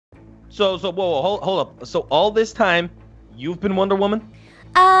So, whoa, hold up. So all this time, you've been Wonder Woman?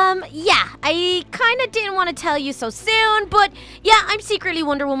 Yeah, I kind of didn't want to tell you so soon, but yeah, I'm secretly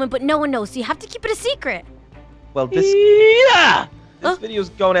Wonder Woman, but no one knows, so you have to keep it a secret. Well, this video's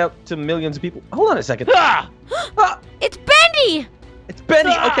going out to millions of people. Hold on a second. It's Bendy! It's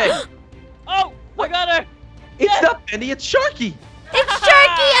Bendy, okay. Oh, I got her. It's not Bendy, it's Sharky. It's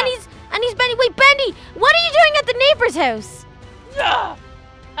Sharky, and he's Bendy. Wait, Bendy, what are you doing at the neighbor's house?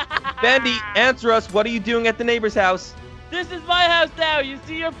 Bendy, answer us. What are you doing at the neighbor's house? This is my house now. You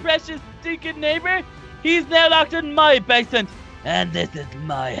see your precious stinking neighbor? He's now locked in my basement. And this is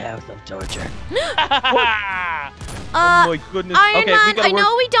my house of torture. Oh my goodness. Iron Okay, Man, I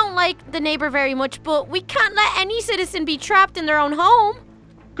know we don't like the neighbor very much, but we can't let any citizen be trapped in their own home.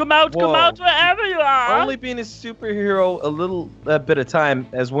 Come out wherever you are. Only being a superhero a little bit of time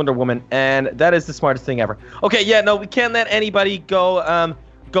as Wonder Woman, and that is the smartest thing ever. Okay, yeah, no, we can't let anybody go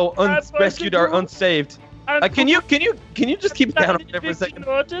unrescued or unsaved. Can you just keep it down over there for a second?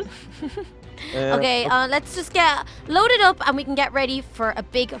 Okay, let's just get loaded up and we can get ready for a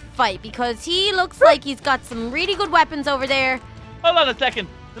big fight because he looks like he's got some really good weapons over there. Hold on a second.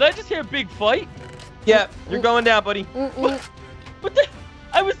 Did I just hear a big fight? Yeah, you're going down, buddy. What the?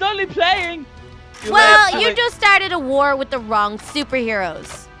 I was only playing. Well, you just started a war with the wrong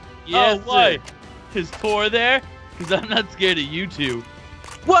superheroes. Yes, why? Is Thor there? Because I'm not scared of you two.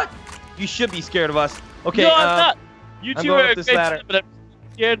 What? You should be scared of us. Okay, no, I'm not. You two are a great team, but I'm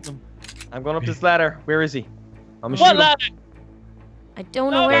scared of them. I'm going up this ladder. Where is he? I'm What ladder? I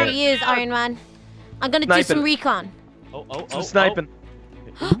don't know where he is, Iron Man. I'm going to do some recon. Some sniping.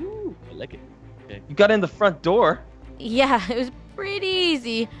 Ooh, I like it. Okay. You got in the front door. Yeah, it was pretty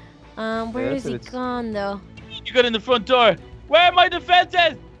easy. Where is he gone, though? You got in the front door. Where are my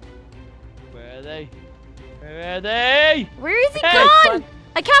defenses? Where are they? Where are they? Where is he gone?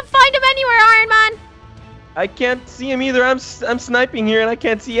 I can't find him anywhere, Iron Man. I can't see him either. I'm sniping here and I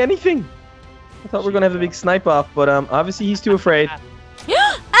can't see anything. I thought we were gonna have a big snipe off, but obviously he's too afraid. Get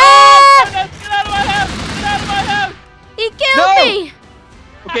out of my house! Get out of my house! He killed me!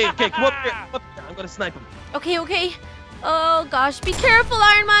 Okay, come up here. I'm gonna snipe him. Okay. Oh gosh, be careful,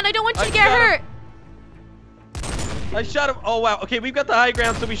 Iron Man. I don't want you to get hurt. I shot him. Oh wow. Okay, we've got the high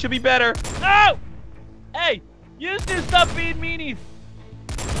ground, so we should be better. No! Hey, you two stop being meanies.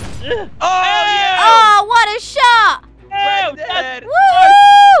 Oh yeah! Oh, what a shot! Right dead.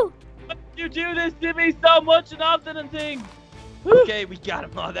 Woo! Why do you do this to me so much and often and things? Okay, we got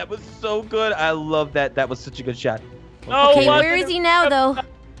him. Oh, that was so good. I love that. That was such a good shot. Okay, where is he now, though?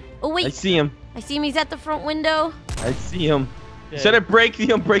 Oh, wait. I see him. I see him. He's at the front window. I see him. You said it break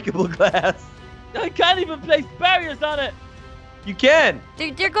the unbreakable glass. I can't even place barriers on it. You can.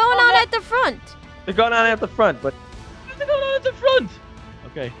 They're going on at the front. They're going on at the front, but... What's going on at the front?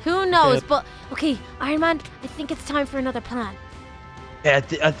 Okay. Who knows? But, okay, Iron Man, I think it's time for another plan. Yeah,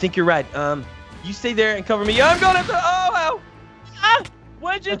 I think you're right. You stay there and cover me. I'm going to... Oh, ow! Ah!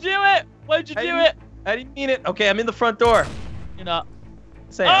 Why'd you do it? Why'd you do it? I didn't mean it. Okay, I'm in the front door. You're not.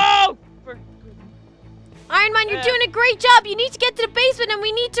 Oh! Iron Man, you're doing a great job. You need to get to the basement and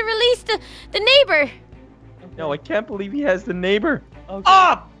we need to release the neighbor. No, I can't believe he has the neighbor. Okay.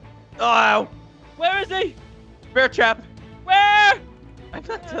 Oh! Ow! Where is he? Bear trap. Where? I'm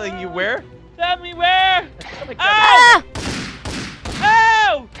not telling you where. Tell me where. Ah!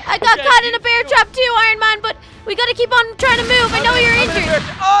 Ow! I got caught in a bear trap too, Iron Man, but we gotta keep on trying to move. I know you're injured.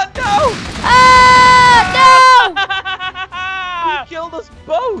 Oh, no! Ah, no! You killed us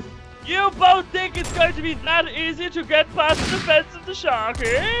both. You both think it's going to be that easy to get past the defense of the shark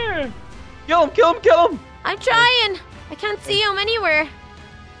here? Kill him! I'm trying. I can't see him anywhere.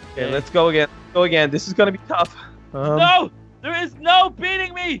 Okay, let's go again. This is gonna be tough. No! There is no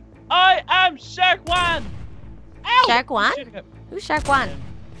beating me! I am Shark-Wan! Ow! Shark-Wan? Who's Shark-Wan?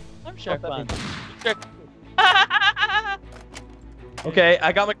 I'm Shark-Wan. Okay,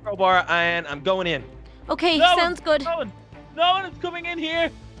 I got my crowbar and I'm going in. Okay, sounds good. No one is coming in here.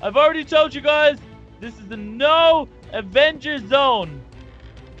 I've already told you guys, this is the no Avenger zone.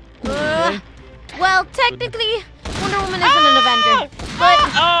 Well, technically, Wonder Woman isn't an Avenger. But...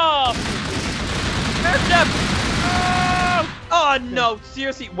 Oh no,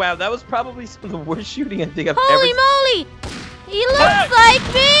 seriously, wow, that was probably some of the worst shooting I think I've ever seen. Holy moly! He looks like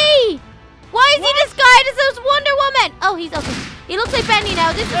me! Why is he disguised as Wonder Woman? Oh, he's okay. He looks like Bendy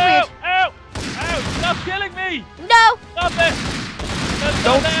now. This is weird. Ow! Stop killing me! No! Stop it!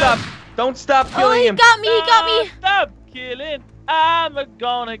 Don't stop killing him. He got me, Stop killing. I'm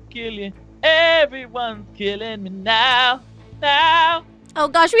gonna kill you. Everyone's killing me now. Oh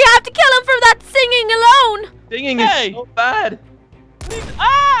gosh, we have to kill him for that singing alone. Singing is so bad. Please.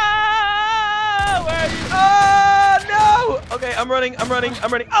 Okay, I'm running.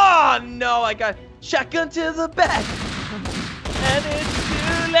 Oh, no, I got shotgun to the back. And it's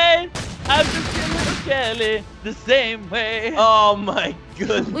too late. I've just killed LittleKelly the same way. Oh, my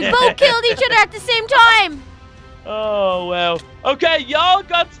goodness. We both killed each other at the same time. Oh, well. Okay, y'all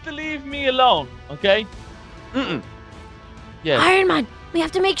got to leave me alone, okay? Yes. Iron Man, we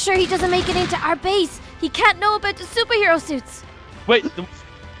have to make sure he doesn't make it into our base. He can't know about the superhero suits. Wait, the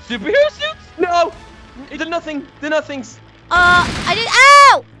superhero suits? No, the nothings. I did.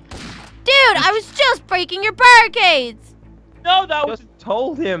 Ow! Dude, I was just breaking your barricades. No, that was... Just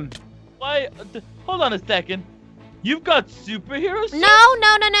told him. Why? Hold on a second. You've got superhero suits? No.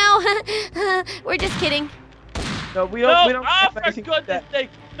 We're just kidding. No, we don't. For goodness sake.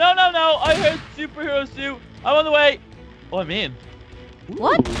 No. I heard superhero suit. I'm on the way. Oh, I'm in.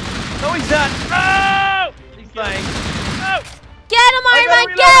 What? No, he's not. Oh! He's flying. Oh! Get him, Iron Man,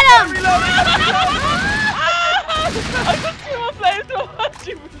 get him! I just threw a flamethrower at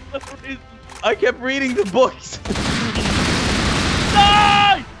you for no reason. I kept reading the books.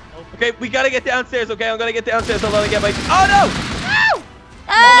 Die! Okay, we gotta get downstairs. Okay, I'm gonna get downstairs. Hold on, I get my. Oh no! Ow!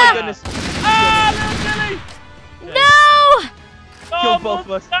 Oh my goodness! Ah, LittleKelly! No! Kill both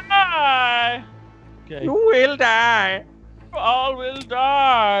of us. Die! Okay. You will die. You all will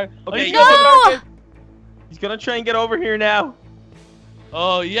die. Okay, No! He's gonna try and get over here now.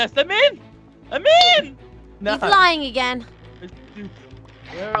 Oh yes, I'm in. He's lying again.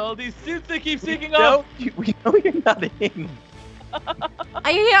 Where are all these suits they keep sneaking up? No, we know you're not in.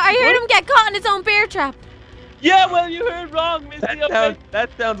 I heard him get caught in his own bear trap. Yeah, well, you heard wrong, Missy. That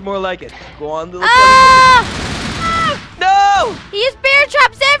sounds more like it. Go on, little. Ah! No! He has bear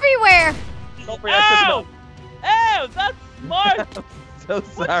traps everywhere. Ow! Ow, that's smart. I'm so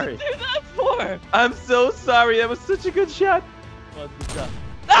sorry. What'd you do that for? I'm so sorry. That was such a good shot. What's the shot?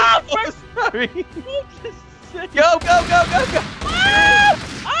 Ah, I'm sorry. Go!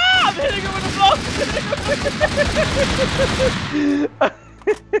 Ah! I'm hitting him with a block.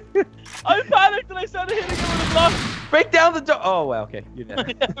 I panicked and I started hitting him with a block. Break down the door. Oh, wow. Okay, you're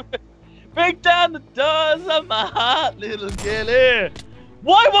dead. Break down the doors of my heart, LittleKelly.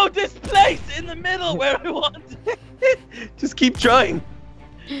 Why won't this place in the middle where I want it? Just keep trying.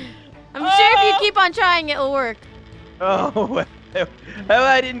 I'm sure if you keep on trying, it'll work. Oh, wow. How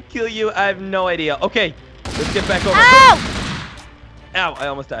I didn't kill you, I have no idea. Okay, let's get back over. Ow! Ow, I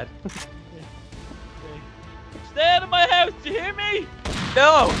almost died. Stay out of my house, do you hear me?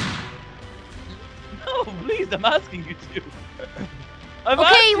 No! No, please, I'm asking you to.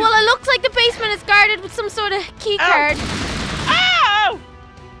 Okay, well, it looks like the basement is guarded with some sort of key card. Ow!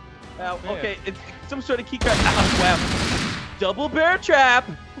 Ow, okay, it's some sort of key card. Ow, wow. Double bear trap!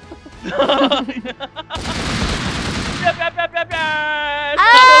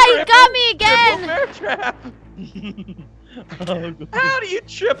 Ah, you got me again! Triple bear trap! How do you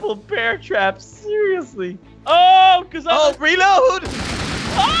triple bear trap? Seriously? Oh, because Oh, reload!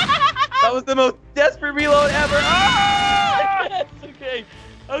 That was the most desperate reload ever. Ah! Yes, okay.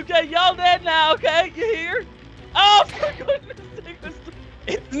 Okay, y'all dead now, okay? You hear? Oh, for goodness sake.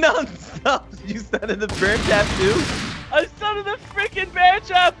 It's non-stop. You started the bear trap too? I started the freaking bear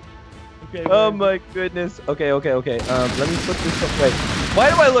trap. Okay. Oh my goodness. Okay. Let me put this away. Why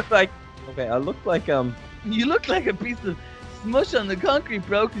do I look like? Okay, I look like You look like a piece of smush on the concrete,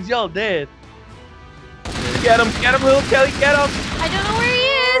 bro, because y'all dead. Get him, LittleKelly, get him. I don't know where he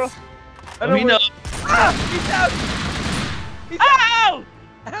is. I don't know. Ah, he's out. Ow!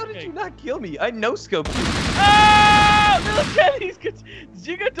 How did you not kill me? I no-scoped you. Oh, LittleKelly, did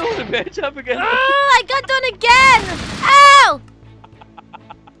you get done with the bear trap again? Oh, I got done again. Ow!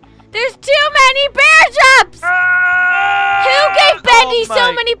 There's too many bear traps. Who gave Bendy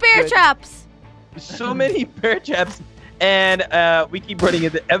so many bear traps? So many bear traps, and we keep running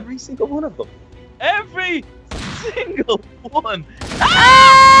into every single one of them. Every single one.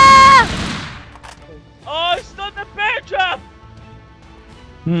 Ah! Oh, I stunned the bear trap.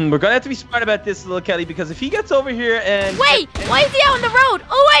 We're gonna have to be smart about this, LittleKelly, because if he gets over here and wait, why is he out on the road?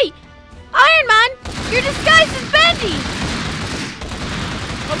 Oh wait, Iron Man, you're disguised as Bendy.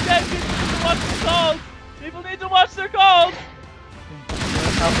 Okay, people need to watch their calls. People need to watch their calls.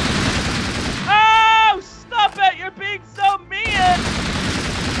 Oh, stop it! You're being so mean.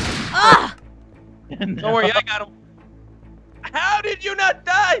 Ah! Don't worry, I got him. How did you not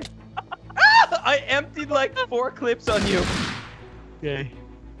die? I emptied like 4 clips on you. Okay.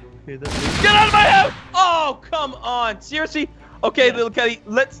 Get out of my house! Oh, come on. Seriously? Okay, LittleKelly,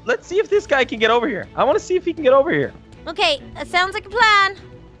 let's see if this guy can get over here. I want to see if he can get over here. Okay, that sounds like a plan.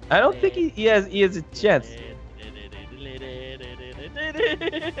 I don't think he has a chance.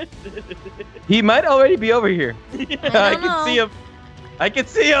 He might already be over here. I I don't know. can see him. I can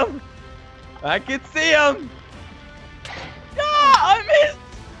see him. I can see him. Ah, I missed.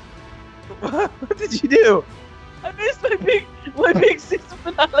 What did you do? I missed my big six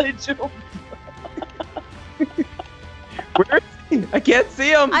finale jump. Where is he? I can't see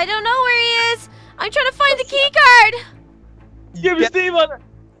him. I don't know where he is. I'm trying to find the key card. Give me Steve on it.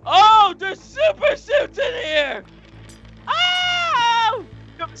 Oh, there's super suits in here. Oh!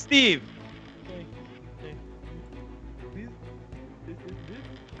 Come, Steve.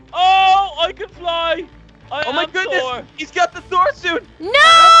 Oh, I can fly. Oh my goodness. Thor. He's got the Thor suit. No!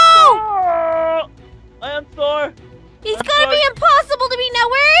 I am Thor. He's gonna be impossible to beat now.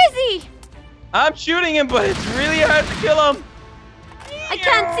 Where is he? I'm shooting him, but it's really hard to kill him. I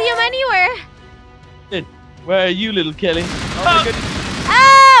can't see him anywhere. Where are you, LittleKelly? Oh my goodness.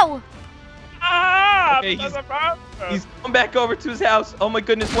 Ow! Ah! Okay, he's going back over to his house. Oh my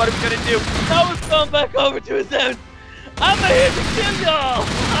goodness, what are we gonna do? I was going back over to his house. I'm here to kill y'all.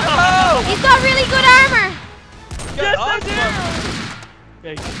 Oh! He's got really good armor. Yes, Awesome. I do.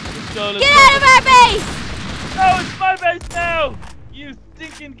 Okay, let's go. Get out of our base. No, it's my base now. You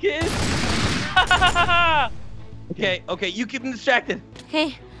stinking kid. Okay, you keep him distracted.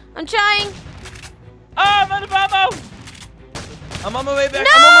 Okay, I'm trying. Ah, I'm out of ammo. I'm on my way back. No!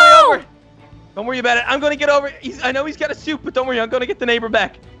 I'm on my way over. Don't worry about it. I'm gonna get over. I know he's got a suit, but don't worry. I'm gonna get the neighbor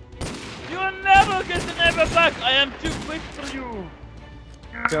back. You'll never get the neighbor back. I am too quick for you.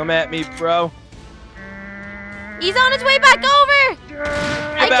 Come at me, bro. He's on his way back over.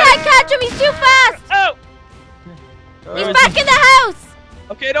 I can't catch him. He's too fast. Oh! He's back in the house.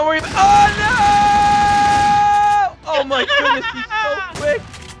 Okay, don't worry about. Oh no! Oh my goodness, he's so quick.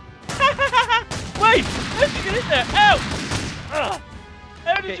 Wait, how did you get in there? Ow!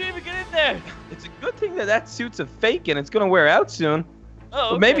 How did you even get in there? It's a good thing that suit's a fake and it's gonna wear out soon. Oh,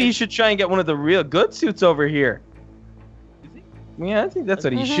 okay. But maybe he should try and get one of the real good suits over here. Is he? Yeah, I think that's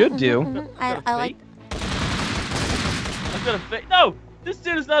what he should do. I like. I've got a fake. No, this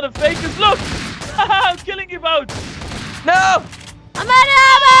dude is not a fake. Cause look, I'm killing you both. No! I'm out of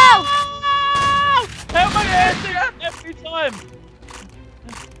ammo. How am I answering every time?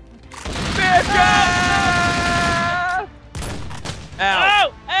 Bear trap! Ow!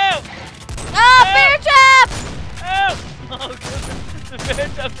 Ow! Ow! Oh, bear trap. Ow! Oh goodness, the bear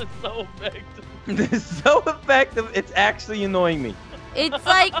trap is so effective. This is so effective, it's actually annoying me. It's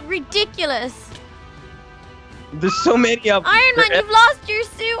like ridiculous. There's so many of them. Iron Man, you've lost your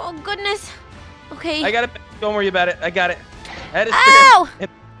suit. Oh goodness. Okay. I got it. Don't worry about it. I got it. That is Ow!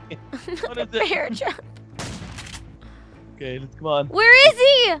 What is it? Bear trap. Okay, let's come on. Where is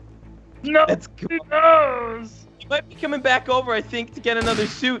he? No, Let's go. he knows. He might be coming back over, I think, to get another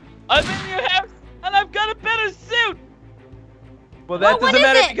suit. I'm in your house, and I've got a better suit. Well, that what doesn't is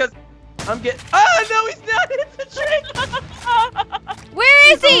matter it? because I'm getting. Oh no, he's not! It's a trick!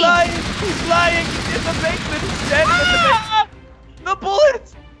 Where is He's he? lying! He's lying! He's in the basement! He's standing in the basement! The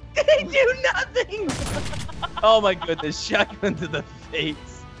bullets! They do nothing! Oh my goodness, shotgun to the face.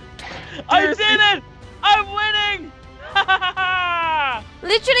 I Seriously. did it! I'm winning!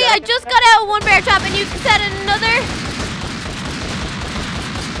 Literally, I just got out of one bear trap and you set another.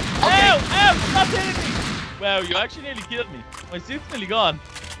 Ow! Ow! Stop hitting me! Wow, you actually nearly killed me. My suit's nearly gone.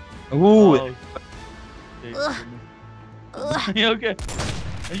 Ooh. Oh. Ugh. Ugh. Are you okay?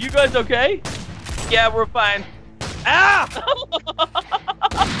 Are you guys okay? Yeah, we're fine. Ah!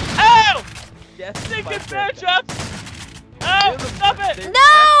 Ow! Yes, Stinking my bear friend. traps! Ow! Stop it!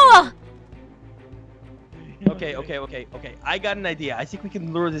 No! Okay. I got an idea. I think we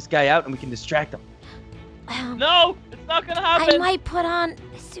can lure this guy out and we can distract him. No! It's not gonna I happen! might put on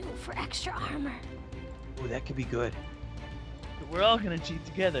a suit for extra armor. Ooh, that could be good. We're all gonna cheat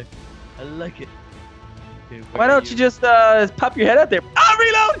together. I like it. Okay, Why don't you just pop your head out there? Ah,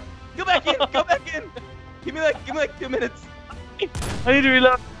 reload! Go back in. Go back in. Give me like 2 minutes. I need to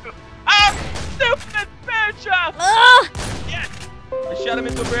reload. Ah! Stupid bear trap! Ugh! Yes! I shot him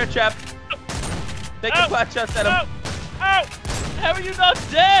into a bear trap. Take a pot shots at him. Ow! Ow! How are you not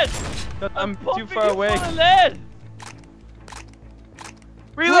dead? I'm too pumping far you away. full of lead.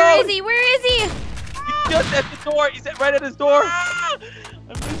 Reload! Where is he? Where is he? He's just at the door. He's right at his door. Ah! I'm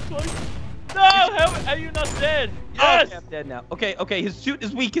this close. No! How are you not dead? Yes! Okay, I'm dead now. Okay. His suit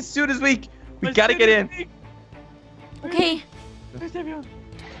is weak. We My gotta suit get is in. weak. Okay. Where's everyone?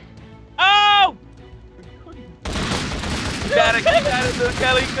 Ow! You got it, little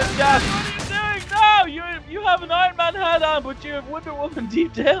Kelly. Good job. What are you doing? No! You have an Iron Man hat on, but you're Wonder Woman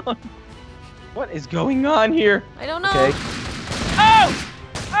deep down. What is going on here? I don't know. Okay. Ow!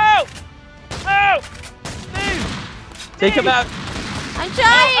 Ow! Ow! Steve! Take him out. I'm I'm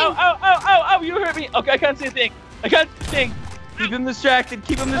trying. Oh, you hurt me. Okay, I can't see a thing. I can't see a thing. Keep him distracted.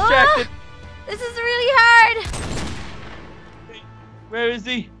 Keep him distracted. This is really hard. Where is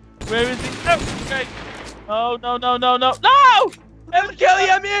he? Where is he? Oh, okay. Oh, no. No! Kelly,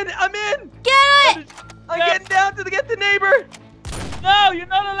 I'm in. Get it. I'm getting down to get the neighbor. No, you're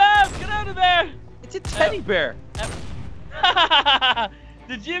not allowed. Get out of there. It's a teddy bear.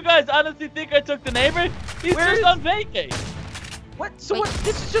 Did you guys honestly think I took the neighbor? He's just on vacay. What? So what?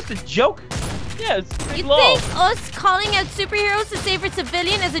 This is just a joke? Yeah, it's a big You law. think us calling out superheroes to save a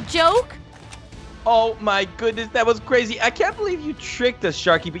civilian is a joke? Oh my goodness, that was crazy. I can't believe you tricked us,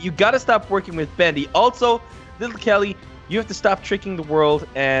 Sharky, but you gotta stop working with Bendy. Also, LittleKelly, you have to stop tricking the world,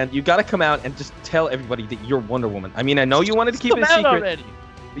 and you gotta come out and just tell everybody that you're Wonder Woman. I mean, I know you wanted to keep it a secret, already.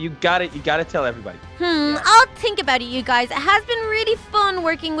 but you gotta tell everybody. I'll think about it, you guys. It has been really fun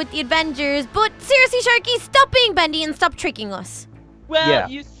working with the Avengers, but seriously, Sharky, stop being Bendy and stop tricking us. Well, Yeah.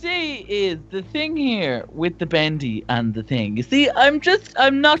 you see, is the thing here with the Bendy and the thing. You see, I'm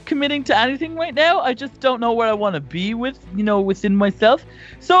not committing to anything right now. I just don't know where I want to be within myself.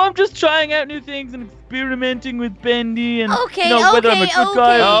 So I'm just trying out new things and experimenting with Bendy and whether I'm a good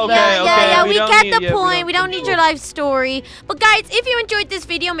guy or bad. Yeah, we get the you. point. We don't need your life story. But guys, if you enjoyed this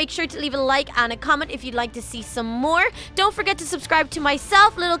video, make sure to leave a like and a comment if you'd like to see some more. Don't forget to subscribe to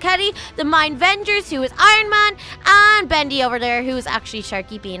myself, LittleKelly, the Mind Vengers, who is Iron Man, and Bendy over there, who is actually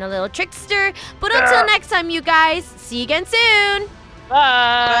Sharky being a little trickster. But until next time, you guys, see you again soon. Bye.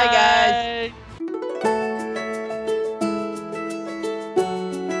 Bye, guys.